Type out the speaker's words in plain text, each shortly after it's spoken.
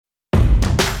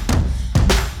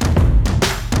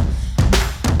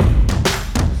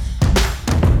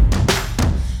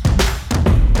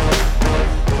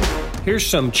Here's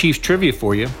some Chiefs trivia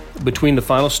for you. Between the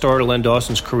final start of Len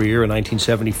Dawson's career in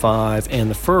 1975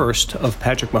 and the first of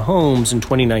Patrick Mahomes in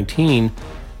 2019,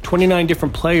 29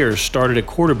 different players started at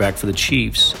quarterback for the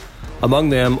Chiefs. Among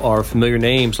them are familiar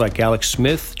names like Alex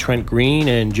Smith, Trent Green,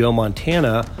 and Joe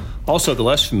Montana, also the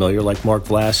less familiar like Mark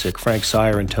Vlasic, Frank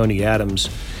Sire, and Tony Adams.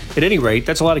 At any rate,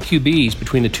 that's a lot of QBs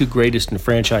between the two greatest in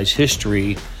franchise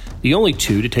history, the only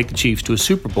two to take the Chiefs to a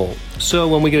Super Bowl. So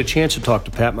when we get a chance to talk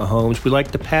to Pat Mahomes, we like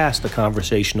to pass the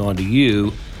conversation on to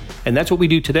you. And that's what we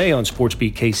do today on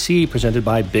SportsBeat KC, presented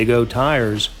by Big O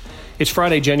Tires. It's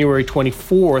Friday, January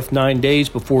 24th, 9 days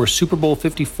before Super Bowl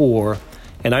 54,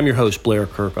 and I'm your host, Blair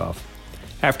Kirchhoff.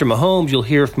 After Mahomes, you'll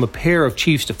hear from a pair of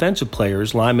Chiefs defensive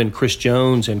players, lineman Chris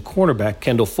Jones and cornerback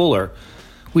Kendall Fuller.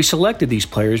 We selected these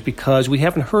players because we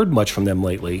haven't heard much from them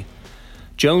lately.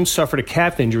 Jones suffered a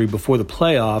calf injury before the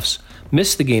playoffs,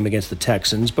 missed the game against the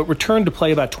Texans, but returned to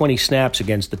play about 20 snaps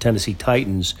against the Tennessee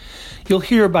Titans. You'll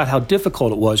hear about how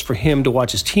difficult it was for him to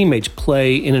watch his teammates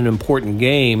play in an important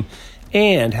game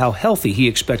and how healthy he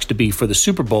expects to be for the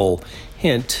Super Bowl.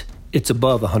 Hint, it's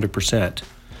above 100%.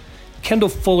 Kendall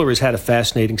Fuller has had a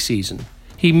fascinating season.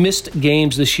 He missed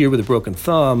games this year with a broken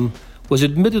thumb, was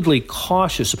admittedly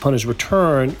cautious upon his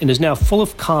return, and is now full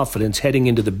of confidence heading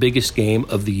into the biggest game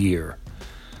of the year.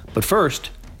 But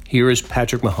first, here is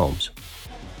Patrick Mahomes.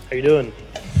 How you doing?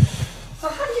 So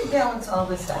how do you balance all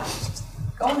this out?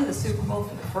 Going to the Super Bowl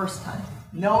for the first time,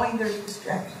 knowing there's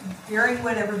distractions, hearing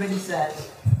what everybody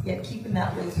says, yet keeping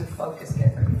that laser focus,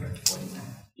 getting ready for the 49ers.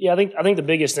 Yeah, I think the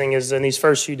biggest thing is in these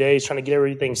first few days trying to get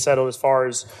everything settled as far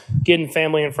as getting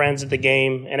family and friends at the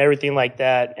game and everything like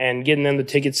that, and getting them the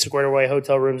tickets squared away,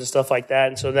 hotel rooms and stuff like that.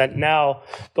 And so that now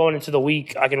going into the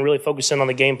week, I can really focus in on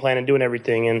the game plan and doing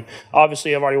everything. And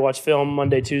obviously I've already watched film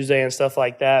Monday, Tuesday and stuff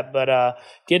like that, but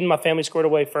getting my family squared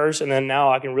away first, and then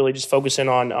now I can really just focus in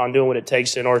on doing what it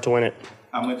takes in order to win it.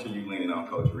 How much are you leaning on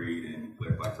Coach Reed and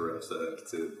Blair Blackterell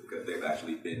because they've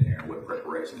actually been there and what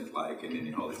preparation is like and then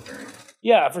your whole experience?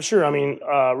 Yeah, for sure. I mean,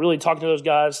 really talking to those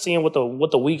guys, seeing what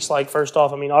the week's like first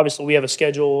off. I mean, obviously we have a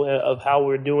schedule of how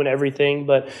we're doing everything,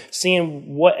 but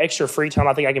seeing what extra free time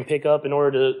I think I can pick up in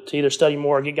order to either study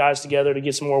more or get guys together to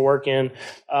get some more work in.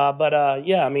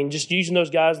 Yeah, I mean, just using those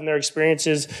guys and their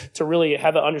experiences to really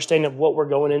have an understanding of what we're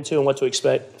going into and what to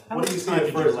expect. How much time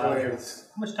did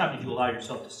you allow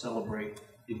yourself to celebrate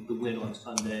the win on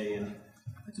Sunday? And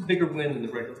it's a bigger win than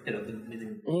the regular.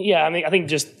 Yeah, I think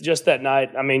just that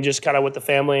night. I mean, just kind of with the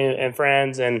family and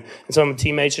friends and some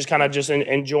teammates, just kind of just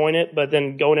enjoying it. But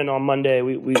then going in on Monday,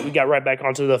 we got right back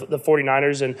onto the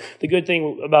 49ers. And the good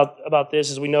thing about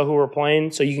this is we know who we're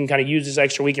playing, so you can kind of use this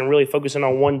extra week and really focus in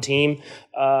on one team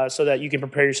so that you can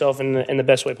prepare yourself in the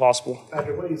best way possible.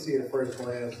 Patrick, what do you see at first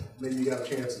glance? Maybe you got a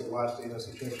chance to watch the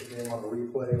NFC Championship game on a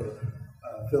replay or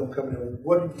film coming in.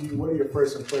 What are your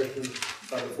first impressions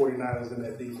of the 49ers and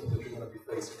that defense that you're going to be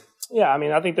facing? Yeah, I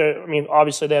mean,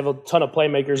 obviously they have a ton of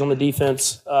playmakers on the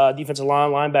defensive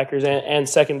line, linebackers, and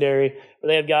secondary. But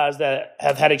they have guys that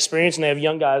have had experience, and they have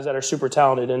young guys that are super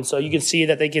talented. And so you can see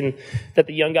that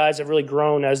the young guys have really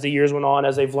grown as the years went on,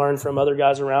 as they've learned from other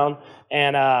guys around.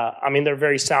 And they're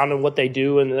very sound in what they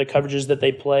do and the coverages that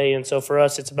they play. And so for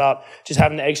us, it's about just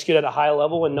having to execute at a high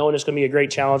level and knowing it's going to be a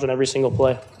great challenge on every single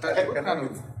play.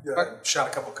 Shot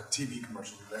a couple of TV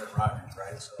commercials there at Rogers,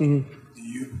 right? So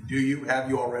have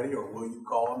you already, or will you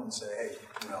call them and say, hey,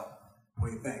 what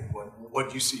do you think? What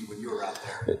did you see when you were out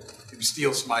there? Did you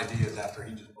steal some ideas after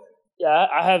he just played? Yeah,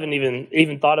 I haven't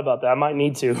even thought about that. I might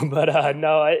need to, but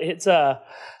no, it's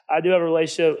I do have a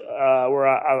relationship where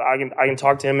I can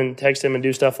talk to him and text him and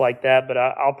do stuff like that. But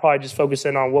I'll probably just focus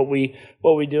in on what we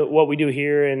do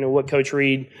here and what Coach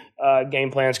Reed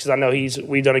game plans, because I know he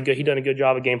done a good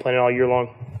job of game planning all year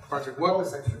long. Patrick, what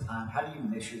was extra time? How do you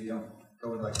make sure you don't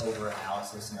go into over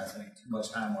analysis and not spending too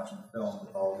much time watching the film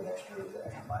with all the extra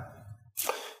time?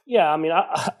 Yeah, I mean,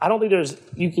 I don't think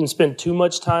you can spend too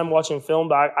much time watching film,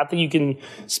 but I think you can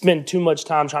spend too much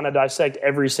time trying to dissect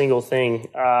every single thing.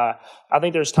 I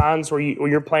think there's times where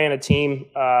you're playing a team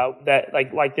that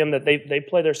like them, that they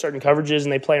play their certain coverages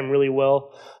and they play them really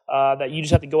well, that you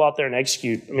just have to go out there and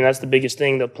execute. I mean, that's the biggest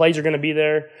thing. The plays are going to be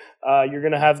there. You're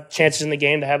going to have chances in the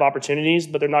game to have opportunities,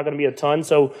 but they're not going to be a ton.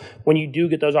 So when you do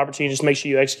get those opportunities, just make sure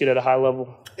you execute at a high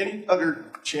level. Any other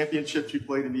championships you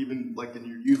played, and even like in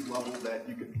your youth level, that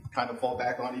you could kind of fall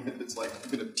back on, even if it's like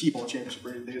even a T-ball championship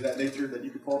or anything of that nature that you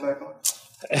could fall back on?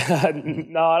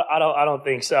 No, I don't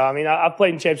think so. I mean, I've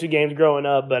played in championship games growing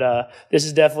up, but this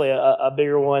is definitely a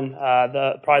bigger one,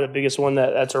 probably the biggest one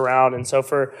that's around. And so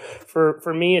for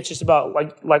me, it's just about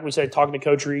like we said, talking to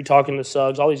Coach Reed, talking to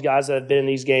Suggs, all these guys that have been in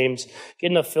these games,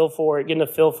 getting a feel for it, getting a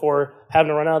feel for having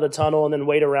to run out of the tunnel and then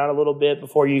wait around a little bit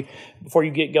before you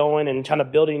get going, and kind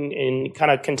of building and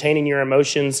kind of containing your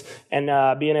emotions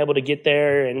and being able to get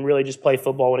there and really just play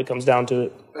football when it comes down to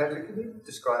it. Patrick, can you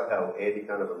describe how Andy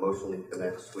kind of emotionally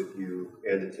connects with you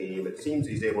and the team? It seems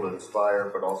he's able to inspire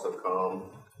but also calm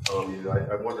you.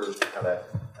 I wonder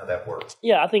how that works.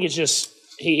 Yeah, I think it's just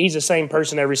he's the same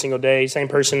person every single day. Same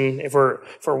person if we're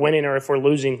winning or if we're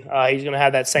losing. He's going to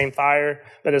have that same fire,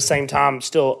 but at the same time,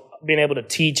 still being able to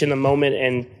teach in the moment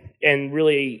and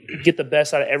really get the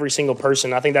best out of every single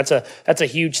person. I think that's a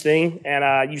huge thing.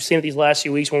 And you've seen it these last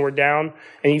few weeks when we're down,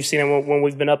 and you've seen it when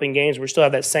we've been up in games. We still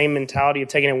have that same mentality of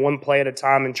taking it one play at a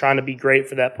time and trying to be great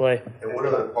for that play. And one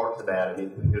other part to that, I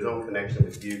mean, his own connection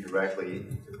with you directly.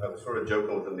 I was sort of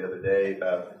joking with him the other day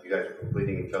about you guys are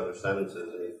completing each other's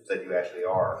sentences, and he said you actually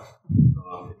are.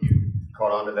 Have you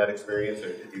caught on to that experience,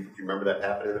 or do you remember that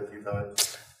happening a few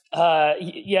times?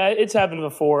 Yeah, it's happened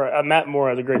before. Matt Moore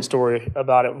has a great story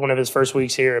about it, one of his first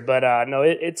weeks here. But no,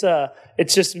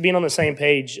 it's just being on the same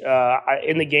page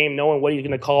in the game, knowing what he's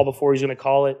going to call before he's going to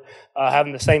call it,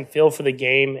 having the same feel for the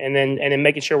game, and then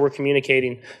making sure we're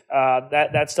communicating.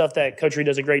 That stuff that Coach Reed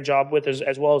does a great job with,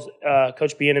 as well as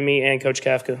Coach Bieniemy and Coach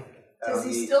Kafka. Does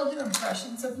he still do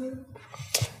impressions of you?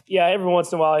 Yeah, every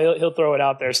once in a while he'll throw it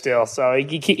out there still. So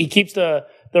he keeps the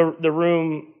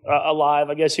room alive,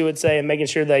 I guess you would say, and making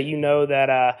sure that you know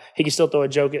that he can still throw a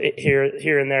joke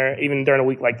here and there, even during a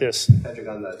week like this. Patrick,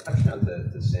 on the touchdown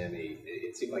to Sammy,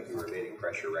 it seemed like you were evading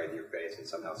pressure right in your face and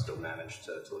somehow still managed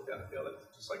to look down the field.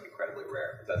 It's just like incredibly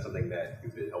rare. Is that something that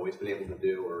you've always been able to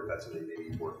do, or is that something maybe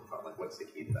you've worked on? Like, what's the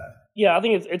key to that? Yeah, I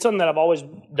think it's something that I've always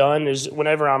done. Is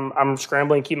whenever I'm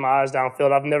scrambling, keep my eyes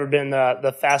downfield. I've never been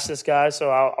the fastest guy,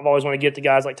 so I've always wanted to get the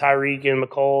guys like Tyreek and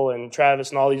McCole and Travis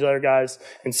and all these other guys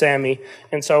and Sammy.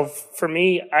 And so for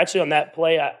me, actually on that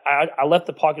play, I left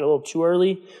the pocket a little too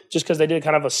early just because they did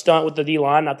kind of a stunt with the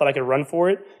D-line, and I thought I could run for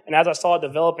it. And as I saw it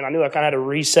developing, I knew I kind of had to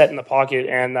reset in the pocket.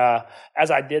 And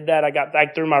as I did that, I got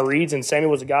back through my reads, and Sammy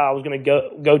was a guy I was going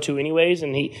to go to anyways.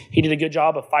 And he did a good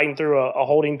job of fighting through a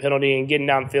holding penalty and getting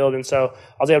downfield. And so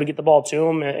I was able to get the ball to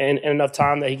him in enough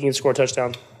time that he can score a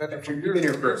touchdown. Patrick, you've been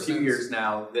here for a few years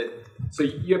now. So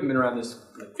you haven't been around this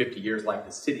like 50 years like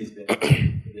the city's been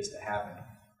for this to happen.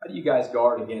 How do you guys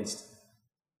guard against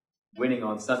winning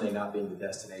on Sunday not being the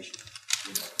destination?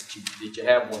 You know, did you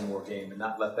have one more game and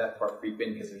not let that part creep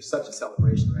in because there's such a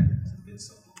celebration right here?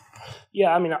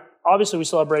 Yeah, I mean, obviously we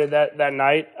celebrated that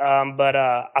night, but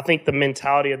I think the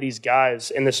mentality of these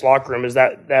guys in this locker room is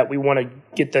that we want to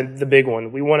get the big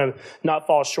one. We want to not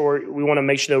fall short. We want to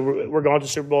make sure that we're going to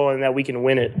the Super Bowl and that we can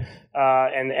win it,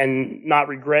 and not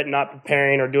regret not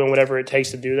preparing or doing whatever it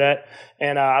takes to do that.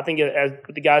 And I think as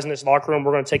the guys in this locker room,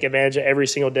 we're going to take advantage of every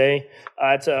single day.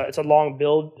 It's a long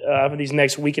build for these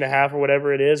next week and a half or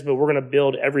whatever it is, but we're going to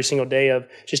build every single day of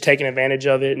just taking advantage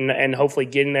of it and hopefully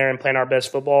getting there and playing our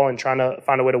best football and trying to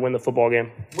find a way to win the football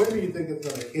game. When do you think it's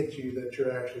going to hit you that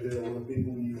you're actually there? Will it be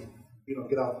when you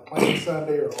get off the plane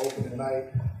Sunday or opening night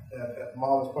at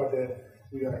Marlins Park that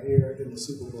we are here in the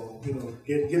Super Bowl?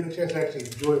 Getting a chance to actually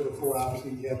enjoy it before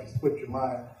obviously you have to split your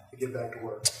mind to get back to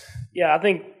work. Yeah, I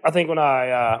think when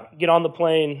I get on the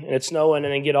plane and it's snowing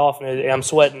and then get off and I'm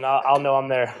sweating, I'll know I'm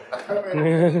there.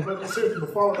 But seriously,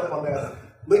 following up on that,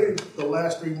 literally the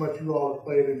last 3 months you all have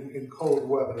played in cold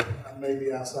weather,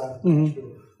 maybe outside the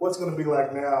field. What's going to be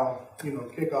like now?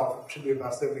 Kickoff should be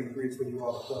about 70 degrees for you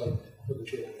all to play for the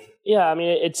championship. Yeah, I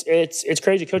mean, it's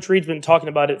crazy. Coach Reed's been talking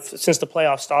about it since the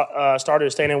playoffs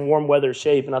started, staying in warm weather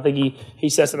shape, and I think he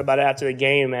said something about it after the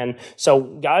game. And so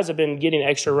guys have been getting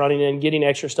extra running in, getting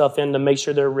extra stuff in to make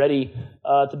sure they're ready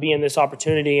to be in this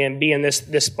opportunity and be in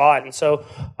this spot. And so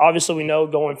obviously we know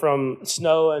going from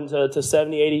snow and to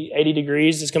 70, 80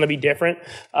 degrees is going to be different,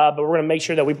 but we're going to make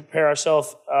sure that we prepare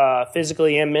ourselves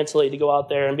physically and mentally to go out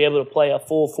there and be able to play a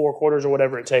full 4 quarters or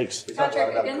whatever it takes.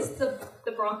 Patrick, against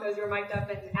the Broncos, you were mic'd up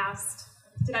and asked,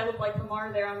 did I look like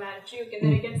Lamar there on that juke?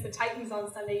 And then against the Titans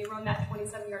on Sunday, you run that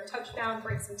 27-yard touchdown,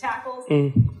 break some tackles.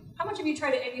 How much have you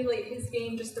tried to emulate his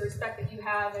game, just the respect that you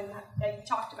have and that you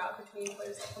talked about between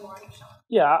players like Lamar and Sean?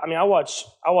 Yeah, I mean, I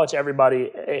watch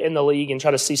everybody in the league and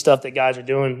try to see stuff that guys are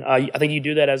doing. I think you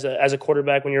do that as a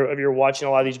quarterback when you're watching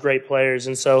a lot of these great players.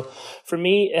 And so for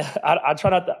me, I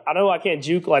try not to. I know I can't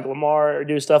juke like Lamar or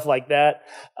do stuff like that,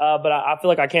 but I feel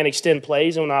like I can extend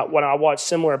plays. And when I watch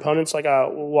similar opponents, like I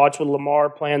watch with Lamar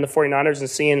playing the 49ers and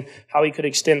seeing how he could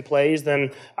extend plays,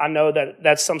 then I know that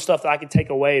that's some stuff that I could take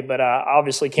away. But I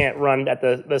obviously can't run at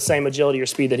the same agility or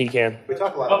speed that he can. We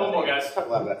talk a lot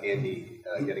about Andy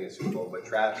getting a Super Bowl, but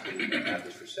Travis been at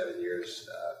this for 7 years.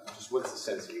 Just what's the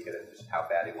sense that you get of just how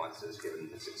bad he wants this, given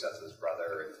the success of his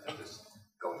brother, and just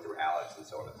going through Alex and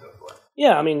so on and so forth?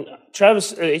 Yeah, I mean,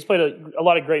 Travis, he's played a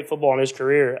lot of great football in his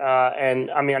career, and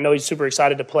I mean, I know he's super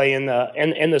excited to play in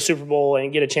the Super Bowl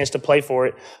and get a chance to play for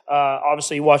it.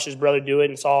 Obviously, he watched his brother do it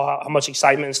and saw how much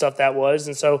excitement and stuff that was,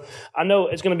 and so I know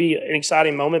it's going to be an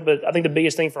exciting moment. But I think the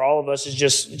biggest thing for all of us is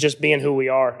just being who we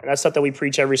are, and that's stuff that we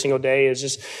preach every single day. Is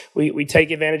just we take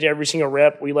advantage of every single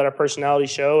rep, we let our personality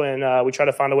show, and we try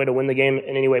to find a way to win the game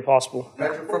in any way possible.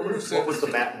 Patrick, what was the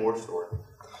Matt Moore story?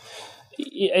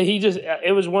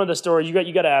 It was one of the stories you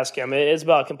got to ask him. It's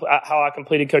about how I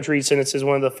completed Coach Reed's sentences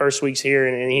one of the first weeks here,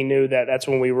 and he knew that's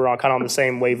when we were kind of on the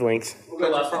same wavelength.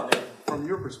 From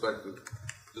your perspective,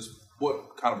 just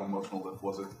what kind of emotional lift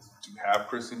was it to have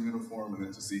Chris in uniform and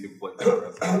then to see him play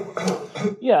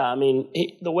that? Yeah, I mean,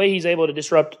 the way he's able to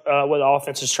disrupt what the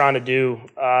offense is trying to do,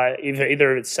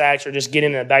 either it's sacks or just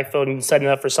getting in the backfield and setting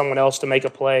up for someone else to make a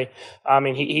play. I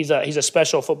mean, he's a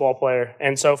special football player,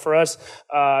 and so for us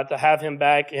to have him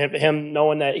back, him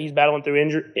knowing that he's battling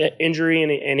through injury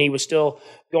and he was still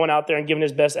going out there and giving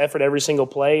his best effort every single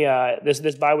play.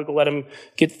 This bye week will let him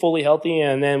get fully healthy,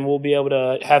 and then we'll be able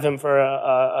to have him for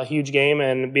a huge game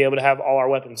and be able to have all our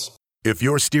weapons. If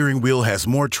your steering wheel has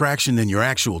more traction than your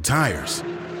actual tires,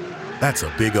 that's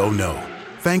a big O no.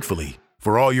 Thankfully,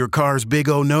 for all your car's big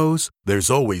O no's,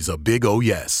 there's always a big O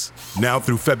yes. Now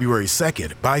through February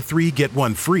 2nd, buy 3, get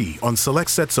 1 free on select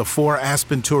sets of 4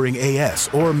 Aspen Touring AS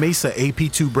or Mesa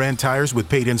AP2 brand tires with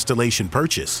paid installation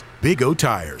purchase. Big O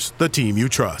Tires, the team you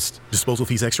trust. Disposal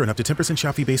fees extra and up to 10%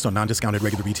 shop fee based on non-discounted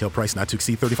regular retail price not to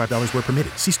exceed $35 where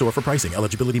permitted. See store for pricing.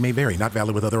 Eligibility may vary. Not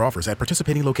valid with other offers. At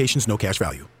participating locations, no cash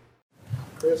value.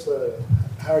 Chris,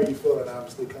 how are you feeling,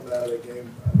 obviously, coming out of that game?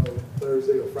 I know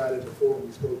Thursday or Friday before when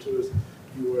you spoke to us,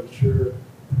 you weren't sure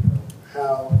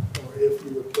how or if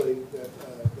you would play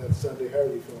that Sunday. How are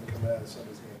you feeling coming out of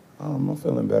Sunday's game? I'm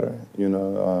feeling better,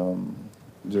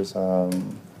 just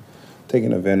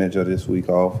taking advantage of this week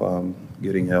off,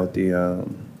 getting healthy,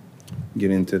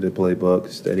 getting into the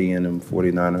playbook, studying them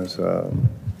 49ers.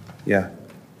 Yeah.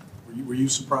 Were you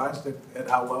surprised at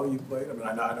how well you played? I mean,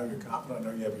 I know you're confident, I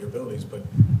know you have your abilities, but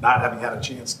not having had a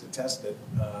chance to test it,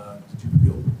 did you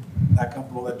feel that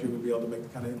comfortable that you would be able to make the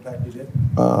kind of impact you did?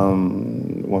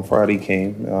 When Friday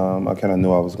came, I kind of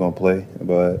knew I was going to play,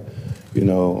 but,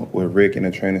 with Rick and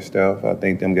the training staff, I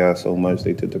thank them guys so much.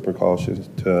 They took the precautions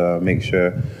to make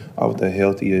sure I was the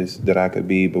healthiest that I could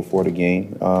be before the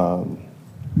game.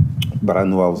 But I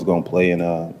knew I was going to play,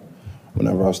 and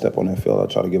whenever I step on that field,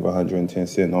 I try to give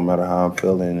 110% no matter how I'm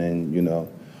feeling. And,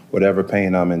 whatever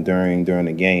pain I'm enduring during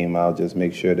the game, I'll just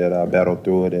make sure that I battle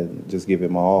through it and just give it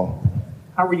my all.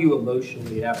 How were you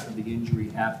emotionally after the injury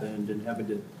happened and having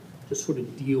to just sort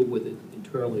of deal with it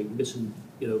internally, missing,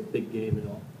 big game and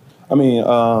all? I mean,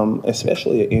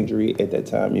 especially an injury at that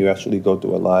time, you actually go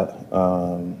through a lot.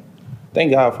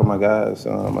 Thank God for my guys,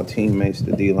 my teammates,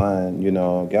 the D-line,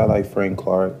 a guy like Frank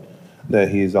Clark, that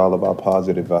he's all about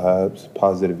positive vibes,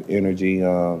 positive energy.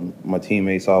 My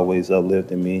teammates always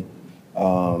uplifting me.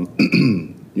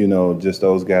 Just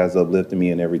those guys uplifting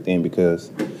me and everything,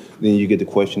 because then you get to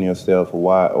question yourself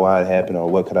why it happened or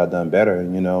what could I have done better,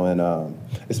 and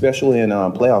especially in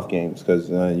playoff games, because,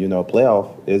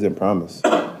 playoff isn't promised.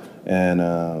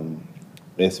 And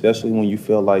especially when you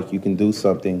feel like you can do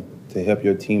something to help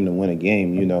your team to win a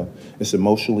game, it's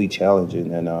emotionally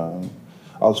challenging. And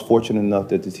I was fortunate enough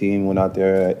that the team went out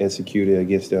there, executed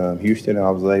against Houston, and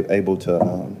I was able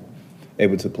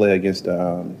to play against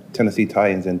Tennessee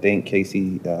Titans, and thank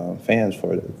KC fans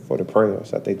for the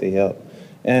prayers. I think they helped.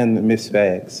 And Miss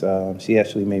Spags, she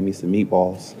actually made me some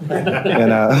meatballs.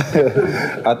 And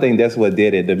I think that's what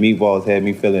did it. The meatballs had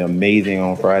me feeling amazing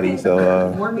on Friday.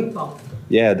 So More meatballs.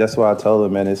 Yeah, that's why I told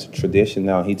him, man, it's tradition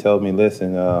now. He told me,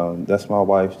 listen, that's my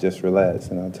wife, just relax.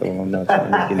 And I told him I'm not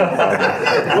trying to get any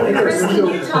problems. Chris,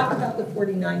 can you talk about the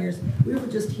 49ers? We were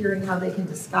just hearing how they can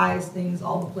disguise things.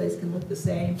 All the plays can look the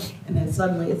same, and then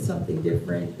suddenly it's something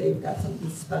different. They've got something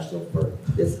special for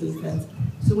this defense.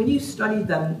 So when you study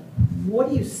them, what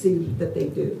do you see that they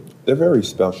do? They're very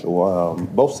special.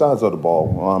 Both sides of the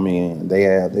ball. I mean,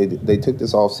 they took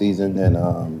this off season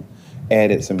and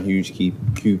added some huge key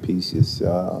pieces.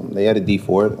 They added D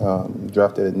Ford,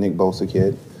 drafted a Nick Bosa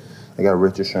kid. They got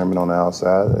Richard Sherman on the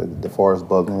outside, DeForest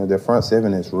Buckner. Their front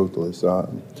seven is ruthless.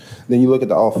 Then you look at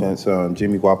the offense,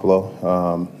 Jimmy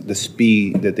Garoppolo, the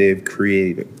speed that they've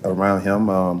created around him.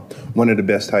 One of the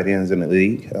best tight ends in the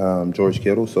league, George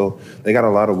Kittle. So they got a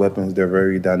lot of weapons. They're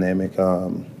very dynamic.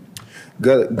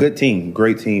 Good team,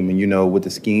 great team. And, with the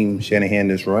scheme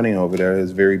Shanahan is running over there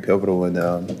is very pivotal.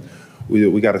 And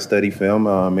we got to study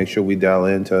film, make sure we dial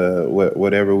into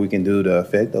whatever we can do to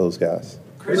affect those guys.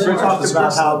 Chris, you talked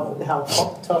about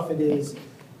how tough it is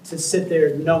to sit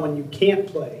there knowing you can't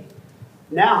play.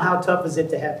 Now, how tough is it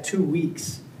to have 2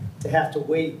 weeks to have to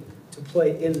wait to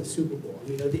play in the Super Bowl?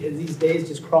 You know, are these days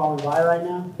just crawling by right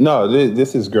now? No,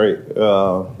 this is great.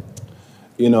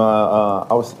 You know,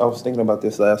 I was thinking about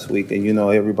this last week, and you know,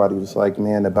 everybody was like,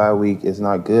 "Man, the bye week is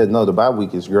not good." No, the bye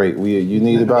week is great. You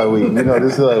need the bye week. You know,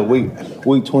 this is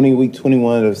week 20, week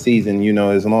 21 of the season. You know,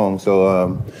 is long,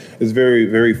 so it's very,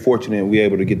 very fortunate we're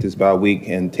able to get this bye week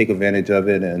and take advantage of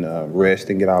it and rest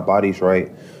and get our bodies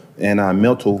right and our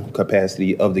mental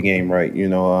capacity of the game right. You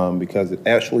know, because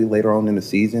actually later on in the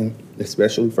season,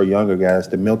 especially for younger guys,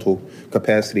 the mental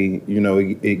capacity, you know,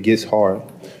 it gets hard.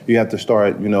 You have to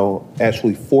start, you know,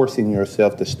 actually forcing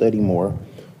yourself to study more,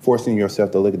 forcing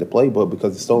yourself to look at the playbook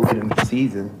because it's so late in the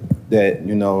season that,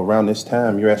 you know, around this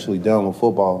time you're actually done with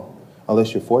football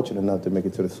unless you're fortunate enough to make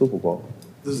it to the Super Bowl.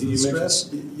 Does the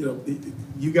stress, you know,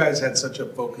 you guys had such a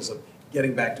focus of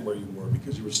getting back to where you were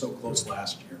because you were so close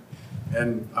last year.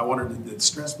 And I wondered, did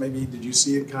stress did you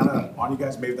see it kind of on you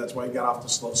guys? Maybe that's why you got off to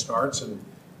slow starts. And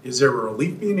is there a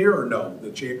relief being here or no?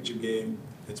 The championship game,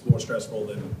 it's more stressful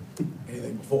than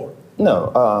anything before.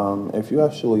 No, if you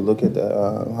actually look at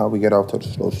how we get off to the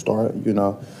slow start, you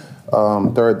know,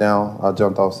 third down, I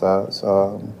jumped off sides.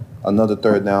 Another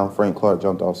third down, Frank Clark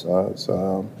jumped off sides.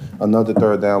 Another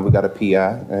third down, we got a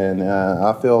PI. And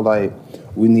I feel like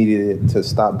we needed to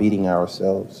stop beating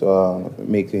ourselves,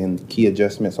 making key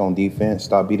adjustments on defense,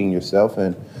 stop beating yourself,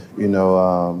 and, you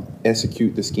know,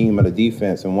 execute the scheme of the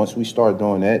defense. And once we start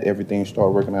doing that, everything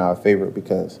started working in our favor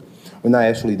because we're not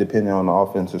actually depending on the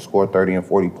offense to score 30 and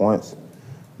 40 points.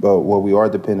 But what we are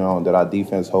depending on that our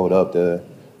defense hold up to,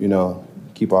 you know,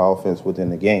 keep our offense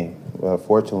within the game.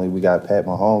 Fortunately, we got Pat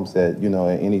Mahomes that, you know,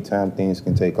 at any time things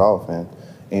can take off, and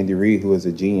Andy Reid, who is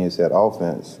a genius at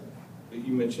offense.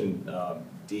 You mentioned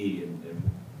D, and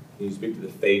can you speak to the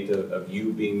fate of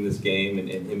you being in this game and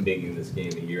him being in this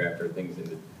game a year after things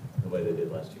ended the way they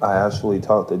did last year? I actually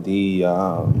talked to D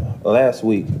last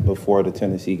week before the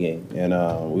Tennessee game, and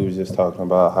we were just talking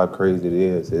about how crazy it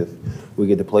is if we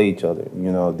get to play each other.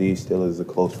 You know, D still is a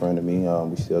close friend of me.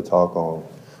 We still talk on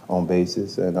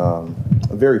basis, and I'm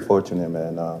very fortunate,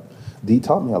 man. D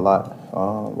taught me a lot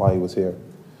while he was here,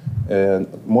 and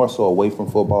more so away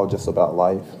from football, just about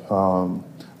life.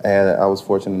 And I was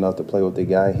fortunate enough to play with the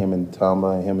guy, him and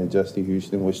Tamba, him and Justy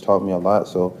Houston, which taught me a lot.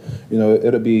 So, you know,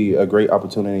 it'll be a great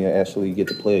opportunity to actually get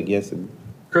to play against him.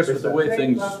 Chris, with the way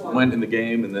things went in the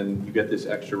game and then you get this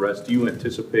extra rest, do you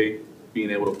anticipate being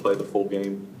able to play the full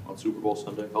game on Super Bowl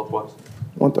Sunday, health-wise?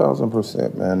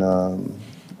 1,000%, man.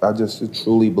 I just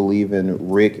truly believe in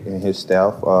Rick and his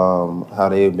staff, how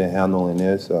they've been handling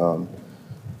this.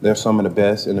 They're some of the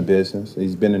best in the business.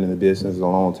 He's been in the business a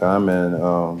long time,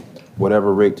 and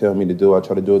whatever Rick tells me to do, I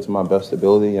try to do it to my best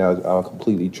ability. I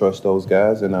completely trust those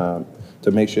guys, and to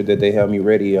make sure that they have me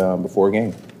ready before a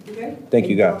game. Okay. Thank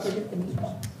you, guys.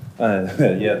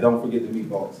 Yeah, don't forget the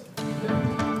meatballs.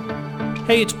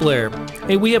 Hey, it's Blair.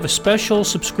 Hey, we have a special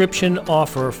subscription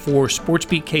offer for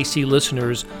SportsBeat KC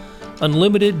listeners,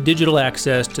 unlimited digital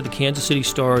access to the Kansas City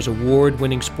Star's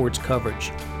award-winning sports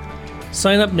coverage.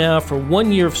 Sign up now for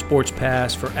 1 year of Sports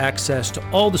Pass for access to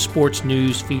all the sports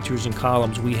news, features, and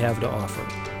columns we have to offer.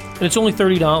 And it's only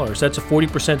 $30. That's a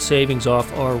 40% savings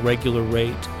off our regular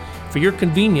rate. For your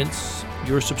convenience,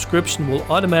 your subscription will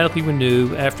automatically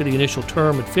renew after the initial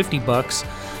term at $50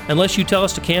 unless you tell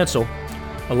us to cancel.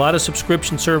 A lot of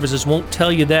subscription services won't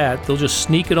tell you that. They'll just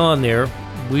sneak it on there.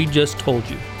 We just told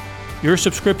you. Your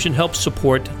subscription helps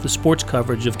support the sports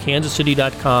coverage of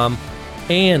KansasCity.com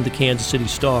and the Kansas City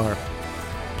Star.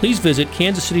 Please visit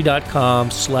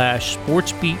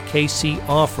kansascity.com/SportsBeatKC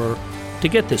offer to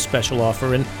get this special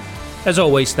offer. And as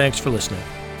always, thanks for listening.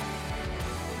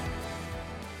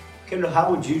 Kendall,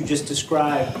 how would you just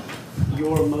describe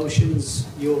your emotions,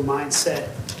 your mindset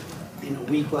in a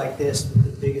week like this with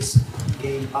the biggest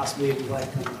game possibly of your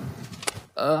life coming up?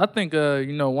 I think,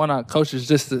 you know, one of our coaches,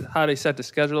 just how they set the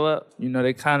schedule up, you know,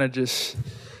 they kind of just,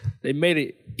 they made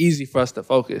it easy for us to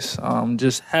focus.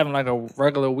 Just having like a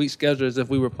regular week schedule as if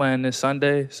we were playing this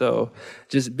Sunday. So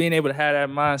just being able to have that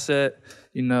mindset,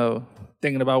 you know,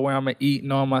 thinking about where I'm going to eat,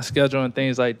 knowing my schedule and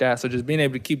things like that. So just being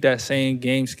able to keep that same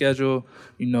game schedule,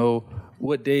 you know,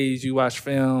 what days you watch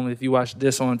film. If you watch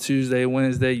this on Tuesday,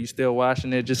 Wednesday, you still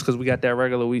watching it just because we got that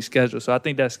regular week schedule. So I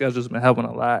think that schedule's been helping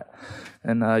a lot.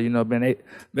 And, you know, been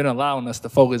allowing us to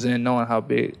focus in knowing how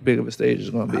big of a stage it's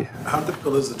going to be. How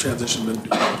difficult is the transition?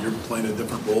 You're playing a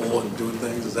different role and doing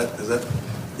things. Is that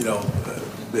you know,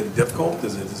 been difficult?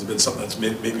 Has it been something that's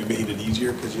maybe made it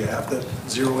easier because you have to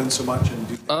zero in so much and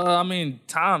do things? I mean,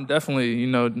 time definitely, you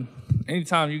know,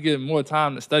 anytime you get more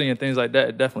time to study and things like that,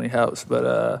 it definitely helps.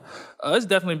 But it's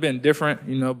definitely been different,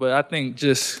 but I think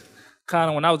just kind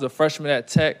of when I was a freshman at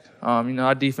Tech,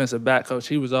 our defensive back coach,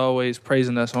 he was always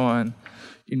praising us on,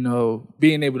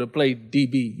 being able to play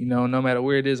DB, no matter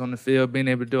where it is on the field, being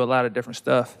able to do a lot of different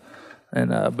stuff. And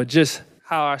but just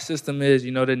how our system is,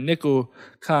 the nickel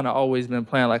kind of always been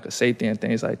playing like a safety and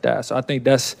things like that. So I think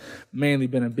that's mainly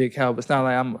been a big help. It's not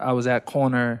like I was at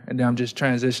corner and then I'm just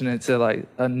transitioning to like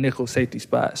a nickel safety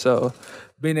spot. So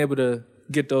being able to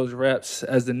get those reps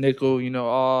as the nickel,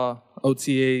 all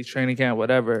OTA, training camp,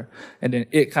 whatever, and then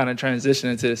it kind of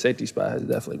transitioning to the safety spot has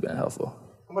definitely been helpful.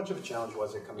 How much of a challenge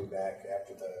was it coming back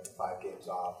after the 5 games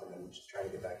off and then just trying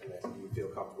to get back to that? Do you feel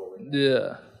comfortable with that?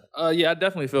 Yeah. Yeah, I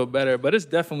definitely feel better, but it's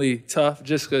definitely tough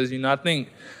just because, I think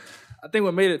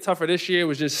what made it tougher this year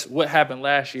was just what happened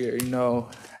last year,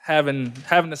 having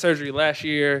the surgery last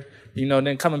year,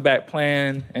 then coming back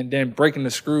playing and then breaking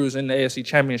the screws in the AFC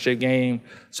Championship game.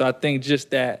 So I think just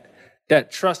that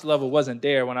trust level wasn't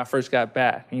there when I first got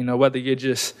back. Whether you're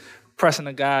just pressing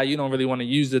a guy, you don't really want to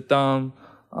use the thumb,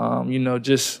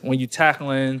 just when you're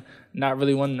tackling, not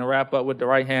really wanting to wrap up with the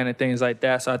right hand and things like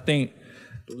that. So I think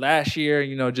last year,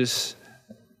 just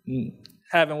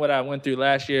having what I went through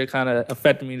last year kind of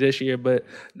affected me this year. But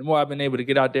the more I've been able to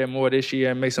get out there more this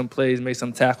year and make some plays, make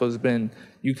some tackles,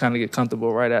 you kind of get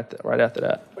comfortable right after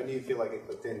that. When do you feel like it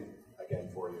clicked in again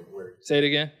for you? Say it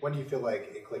again? When do you feel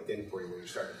like it clicked in for you? When you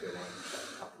started to feel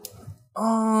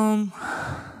comfortable?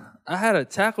 I had a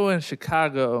tackle in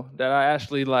Chicago that I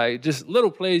actually just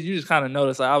little plays you just kind of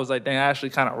notice. I was like, dang, I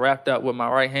actually kind of wrapped up with my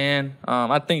right hand.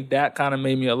 I think that kind of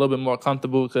made me a little bit more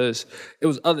comfortable because it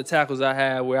was other tackles I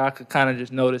had where I could kind of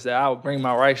just notice that I would bring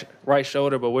my right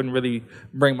shoulder but wouldn't really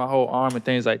bring my whole arm and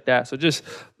things like that. So just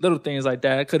little things like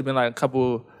that. It could have been like a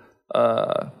couple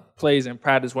plays in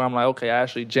practice where I'm like, okay, I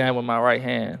actually jam with my right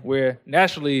hand, where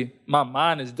naturally my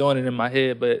mind is doing it in my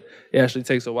head, but it actually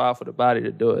takes a while for the body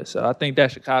to do it. So I think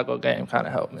that Chicago game kind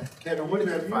of helped me. Kevin, what did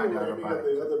you find out about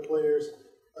the other players?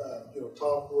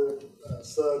 Talk with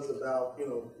Suggs about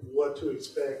what to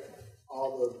expect,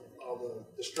 all the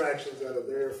distractions that are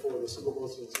there for the Super Bowl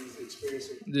since he's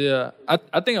experiencing. Yeah,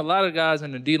 I think a lot of guys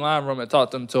in the D-line room had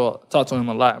talked to him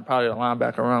a lot, and probably the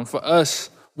linebacker room. For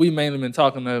us, we mainly been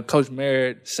talking to Coach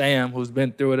Merritt, Sam, who's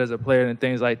been through it as a player and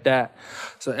things like that.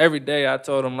 So every day I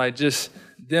told him, just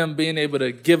them being able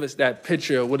to give us that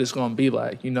picture of what it's going to be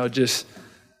like. Just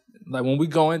like when we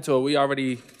go into it, we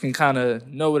already can kind of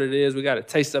know what it is. We got a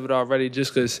taste of it already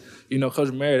just because,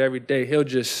 Coach Merritt every day, he'll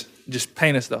just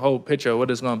paint us the whole picture of what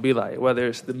it's going to be like, whether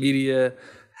it's the media,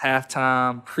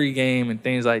 halftime, pregame, and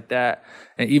things like that.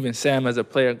 And even Sam as a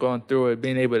player going through it,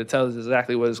 being able to tell us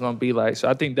exactly what it's going to be like. So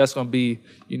I think that's going to be,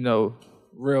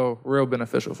 real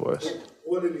beneficial for us.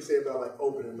 What did he say about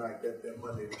opening night, that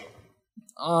Monday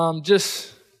night?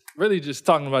 Just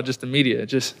talking about just the media,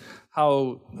 just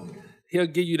how he'll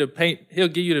give you the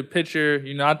picture.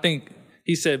 I think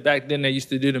he said back then they used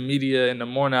to do the media in the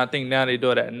morning. I think now they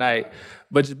do it at night.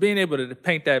 But just being able to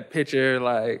paint that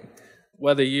picture,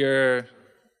 whether you're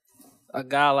a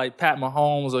guy like Pat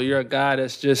Mahomes or you're a guy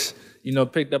that's just,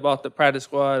 picked up off the practice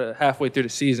squad halfway through the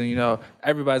season,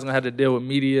 everybody's going to have to deal with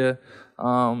media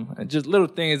and just little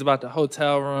things about the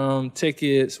hotel room,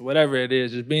 tickets, whatever it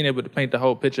is, just being able to paint the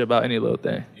whole picture about any little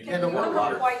thing. You're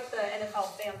not quite the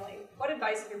NFL family. What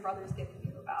advice have your brothers given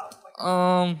you about?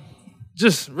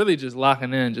 Just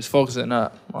locking in, just focusing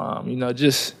up,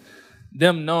 just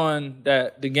them knowing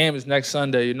that the game is next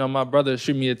Sunday. My brother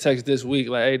shoot me a text this week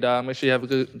like, hey, dog, make sure you have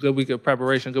a good week of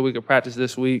preparation, good week of practice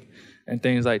this week and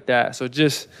things like that. So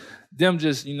just them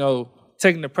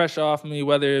taking the pressure off me,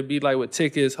 whether it be with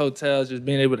tickets, hotels, just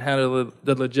being able to handle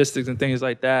the logistics and things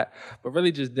like that. But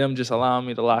really just them just allowing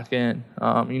me to lock in.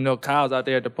 Kyle's out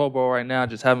there at the Pro Bowl right now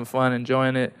just having fun,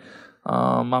 enjoying it.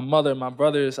 My mother and my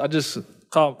brothers, I just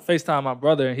FaceTime my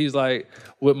brother, and he's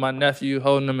with my nephew,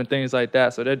 holding them and things like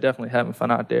that. So they're definitely having fun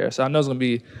out there. So I know it's going to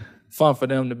be fun for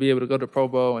them to be able to go to Pro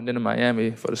Bowl and then to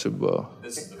Miami for the Super Bowl.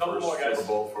 This is the first Super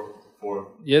Bowl for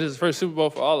Yeah, this is the first Super Bowl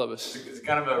for all of us. It's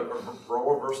kind of a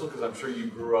role reversal because I'm sure you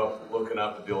grew up looking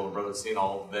up to the older brothers, seeing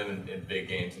all of them in big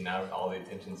games, and now all the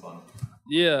attention's on them.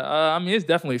 Yeah, it's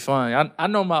definitely fun. I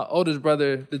know my oldest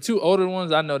brother, the two older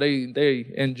ones, I know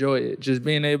they enjoy it. Just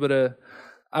being able to,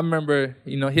 I remember,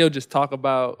 he'll just talk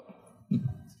about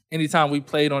anytime we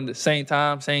played on the same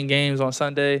time, same games on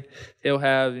Sunday, he'll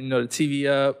have, the TV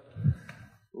up,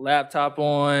 laptop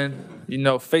on,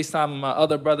 FaceTime my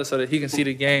other brother so that he can see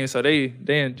the game. So they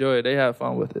enjoy it. They have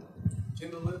fun with it.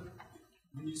 Kendall,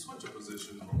 when you switch a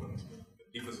position, or when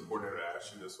the defensive coordinator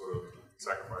asks you to sort of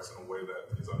sacrifice in a way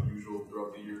that is unusual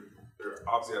throughout the year, there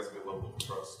obviously has to be a level of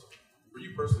trust For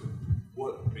you personally,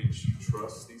 what makes you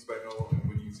trust Steve Spagnuolo, and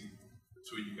when you see the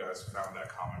two of you guys found that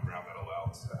common ground that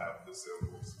allowed us to have this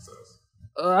level of success?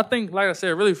 I think, like I said,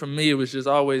 really for me, it was just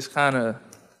always kind of,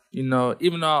 you know,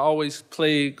 even though I always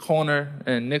played corner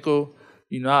and nickel,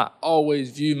 you know, I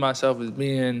always viewed myself as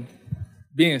being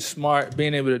smart,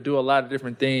 being able to do a lot of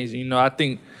different things. You know, I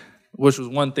think, which was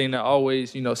one thing that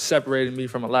always, you know, separated me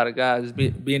from a lot of guys, is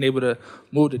being able to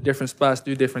move to different spots,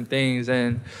 do different things,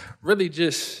 and really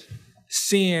just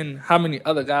seeing how many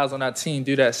other guys on our team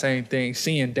do that same thing,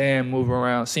 seeing Dan move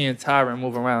around, seeing Tyron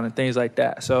move around and things like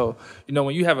that. So, you know,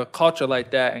 when you have a culture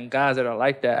like that and guys that are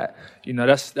like that, you know,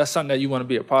 that's something that you want to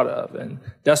be a part of. And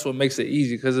that's what makes it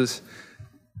easy, because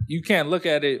you can't look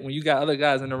at it when you got other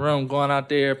guys in the room going out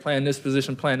there playing this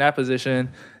position, playing that position,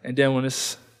 and then when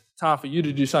it's time for you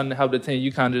to do something to help the team,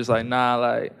 you kind of just like, nah,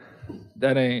 like,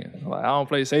 that ain't, like, I don't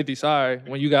play safety, sorry,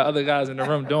 when you got other guys in the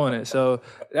room doing it. So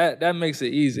that makes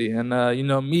it easy. And, you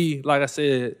know, me, like I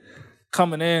said,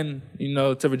 coming in, you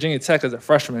know, to Virginia Tech as a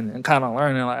freshman and kind of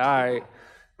learning, like, all right,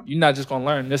 you're not just going to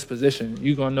learn this position.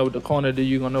 You're going to know what the corner do,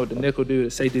 you're going to know what the nickel do,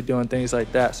 the safety do, and things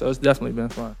like that. So it's definitely been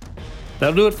fun.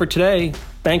 That'll do it for today.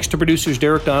 Thanks to producers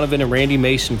Derek Donovan and Randy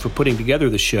Mason for putting together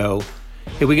the show.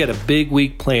 Hey, we got a big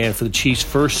week planned for the Chiefs'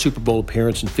 first Super Bowl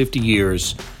appearance in 50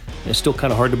 years. And it's still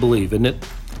kind of hard to believe, isn't it?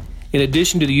 In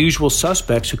addition to the usual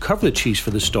suspects who cover the Chiefs for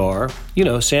the Star, you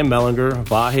know, Sam Mellinger,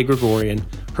 Vahe Gregorian,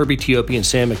 Herbie Teope, and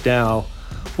Sam McDowell,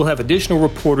 we'll have additional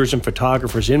reporters and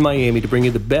photographers in Miami to bring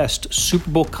you the best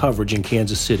Super Bowl coverage in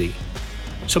Kansas City.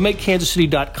 So make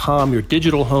kansascity.com your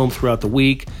digital home throughout the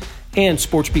week, and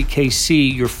SportsBeat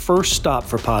KC your first stop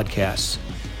for podcasts.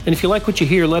 And if you like what you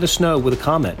hear, let us know with a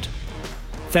comment.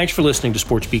 Thanks for listening to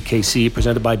SportsBeat KC,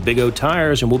 presented by Big O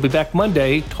Tires, and we'll be back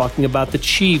Monday talking about the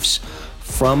Chiefs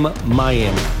from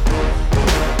Miami.